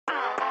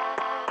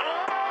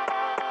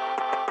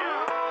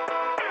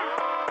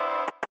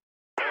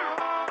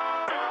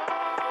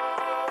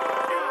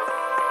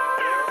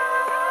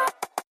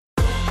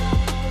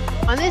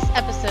On this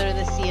episode of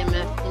the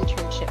CMF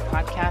Internship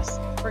Podcast,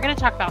 we're going to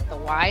talk about the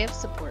why of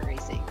support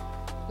raising.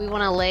 We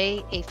want to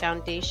lay a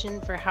foundation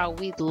for how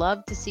we'd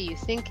love to see you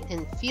think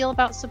and feel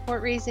about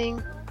support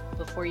raising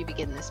before you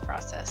begin this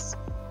process.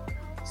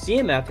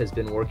 CMF has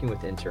been working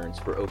with interns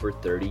for over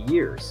 30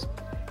 years,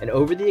 and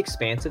over the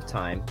expanse of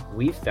time,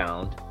 we've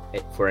found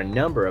for a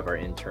number of our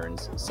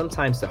interns,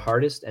 sometimes the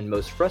hardest and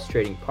most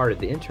frustrating part of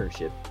the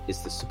internship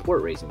is the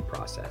support raising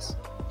process.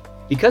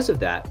 Because of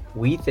that,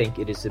 we think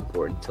it is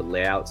important to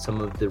lay out some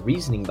of the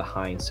reasoning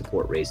behind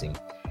support raising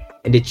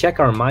and to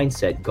check our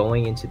mindset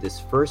going into this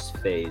first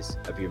phase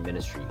of your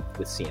ministry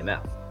with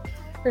CMF.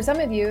 For some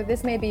of you,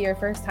 this may be your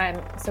first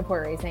time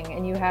support raising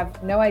and you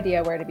have no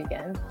idea where to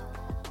begin.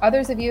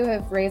 Others of you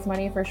have raised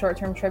money for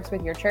short-term trips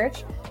with your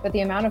church, but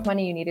the amount of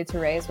money you needed to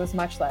raise was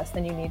much less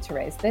than you need to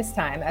raise this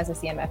time as a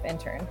CMF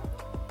intern.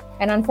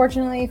 And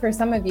unfortunately, for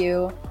some of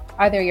you,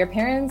 either your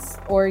parents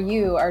or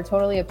you are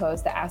totally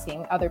opposed to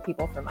asking other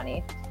people for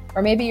money,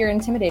 or maybe you're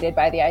intimidated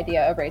by the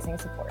idea of raising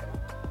support.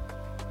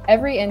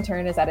 Every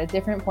intern is at a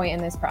different point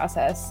in this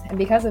process, and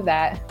because of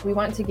that, we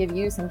want to give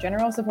you some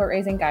general support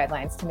raising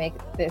guidelines to make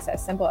this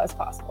as simple as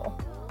possible.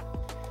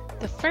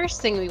 The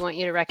first thing we want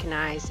you to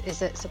recognize is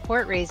that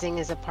support raising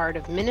is a part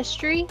of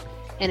ministry,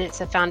 and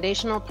it's a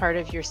foundational part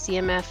of your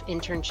CMF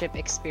internship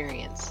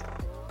experience.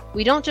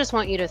 We don't just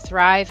want you to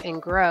thrive and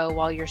grow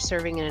while you're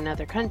serving in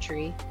another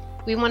country.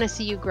 We want to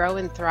see you grow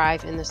and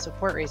thrive in the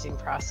support raising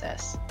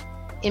process.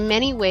 In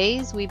many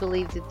ways, we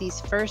believe that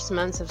these first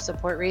months of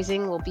support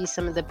raising will be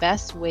some of the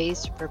best ways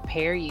to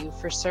prepare you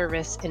for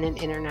service in an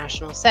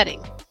international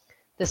setting.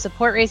 The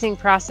support raising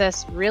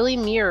process really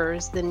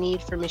mirrors the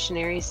need for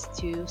missionaries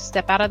to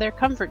step out of their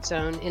comfort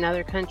zone in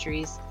other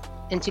countries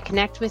and to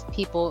connect with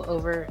people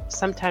over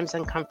sometimes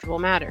uncomfortable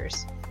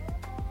matters.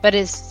 But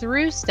it's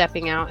through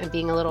stepping out and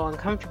being a little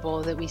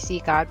uncomfortable that we see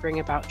God bring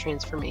about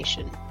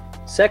transformation.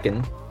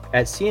 Second,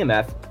 at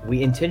CMF,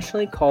 we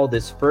intentionally call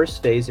this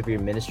first phase of your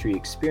ministry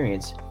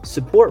experience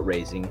support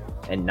raising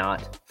and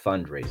not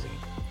fundraising.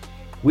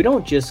 We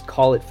don't just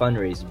call it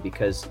fundraising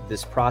because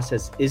this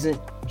process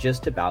isn't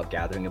just about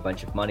gathering a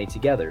bunch of money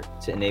together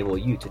to enable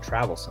you to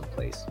travel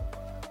someplace.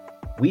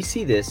 We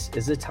see this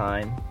as a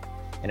time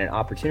and an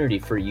opportunity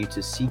for you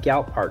to seek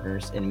out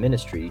partners in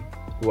ministry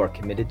who are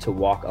committed to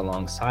walk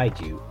alongside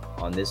you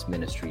on this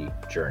ministry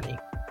journey.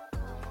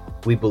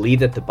 We believe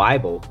that the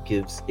Bible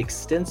gives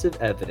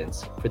extensive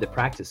evidence for the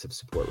practice of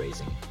support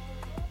raising.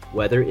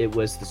 Whether it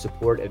was the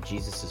support of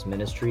Jesus'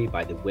 ministry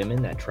by the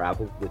women that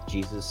traveled with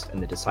Jesus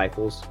and the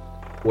disciples,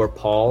 or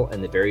Paul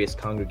and the various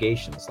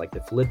congregations like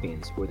the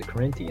Philippians or the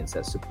Corinthians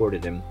that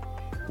supported him,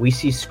 we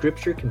see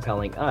Scripture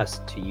compelling us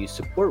to use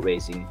support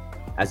raising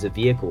as a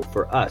vehicle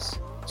for us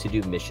to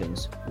do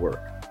missions work.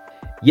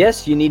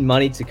 Yes, you need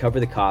money to cover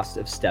the cost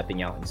of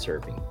stepping out and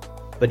serving.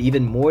 But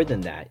even more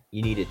than that,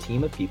 you need a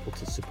team of people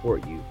to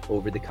support you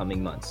over the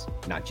coming months,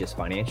 not just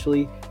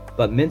financially,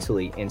 but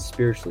mentally and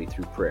spiritually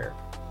through prayer.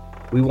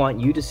 We want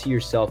you to see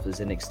yourself as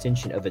an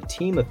extension of a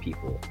team of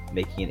people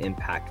making an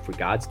impact for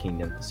God's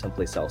kingdom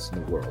someplace else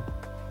in the world.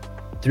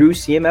 Through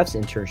CMF's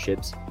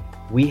internships,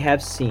 we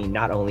have seen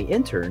not only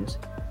interns,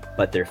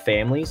 but their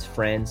families,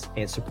 friends,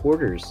 and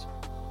supporters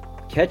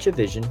catch a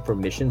vision for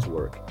missions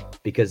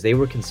work because they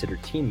were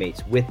considered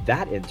teammates with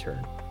that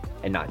intern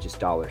and not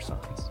just dollar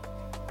signs.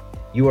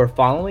 You are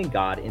following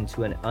God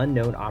into an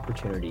unknown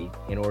opportunity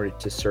in order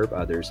to serve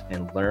others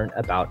and learn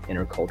about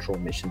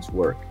intercultural missions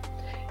work.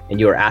 And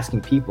you are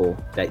asking people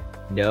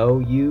that know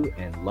you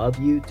and love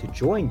you to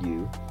join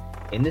you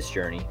in this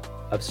journey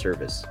of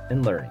service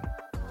and learning.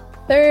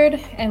 Third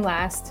and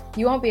last,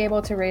 you won't be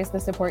able to raise the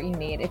support you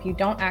need if you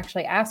don't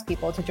actually ask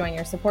people to join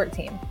your support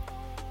team.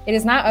 It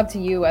is not up to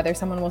you whether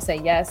someone will say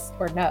yes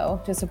or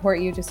no to support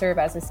you to serve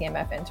as a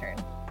CMF intern.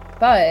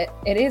 But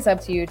it is up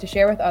to you to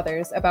share with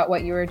others about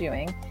what you are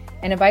doing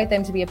and invite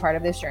them to be a part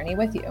of this journey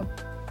with you.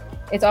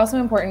 It's also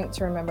important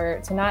to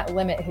remember to not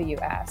limit who you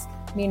ask,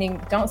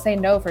 meaning don't say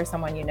no for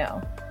someone you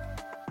know.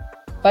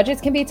 Budgets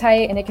can be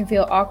tight and it can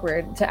feel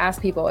awkward to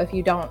ask people if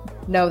you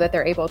don't know that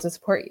they're able to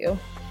support you.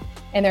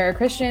 And there are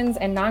Christians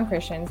and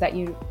non-Christians that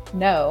you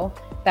know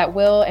that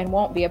will and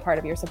won't be a part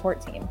of your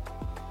support team.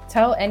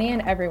 Tell any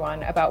and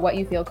everyone about what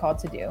you feel called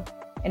to do.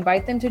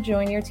 Invite them to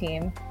join your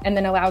team and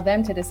then allow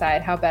them to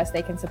decide how best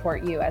they can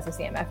support you as a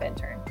CMF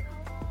intern.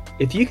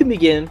 If you can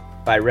begin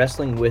by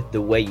wrestling with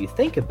the way you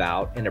think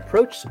about and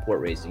approach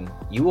support raising,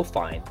 you will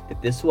find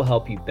that this will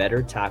help you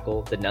better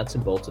tackle the nuts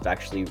and bolts of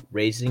actually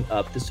raising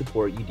up the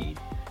support you need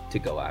to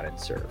go out and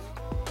serve.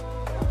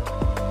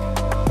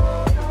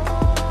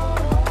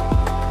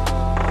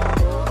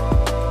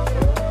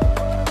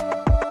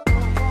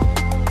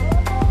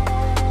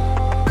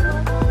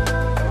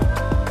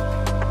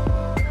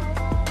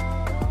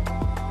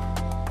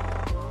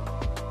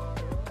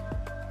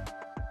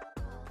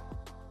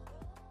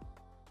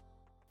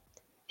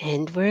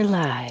 And we're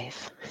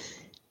live.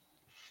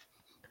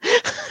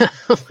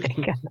 Oh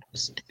my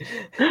gosh.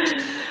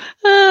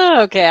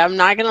 Oh, okay, I'm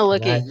not going to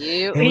look at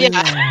you.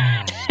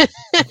 Yeah.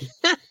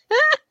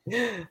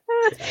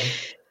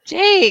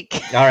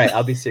 Jake. All right,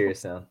 I'll be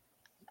serious now.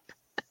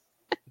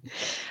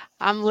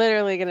 I'm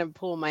literally going to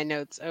pull my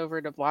notes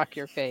over to block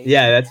your face.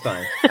 Yeah, that's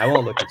fine. I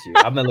won't look at you.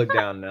 I'm going to look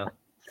down now.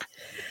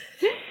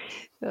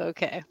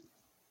 Okay.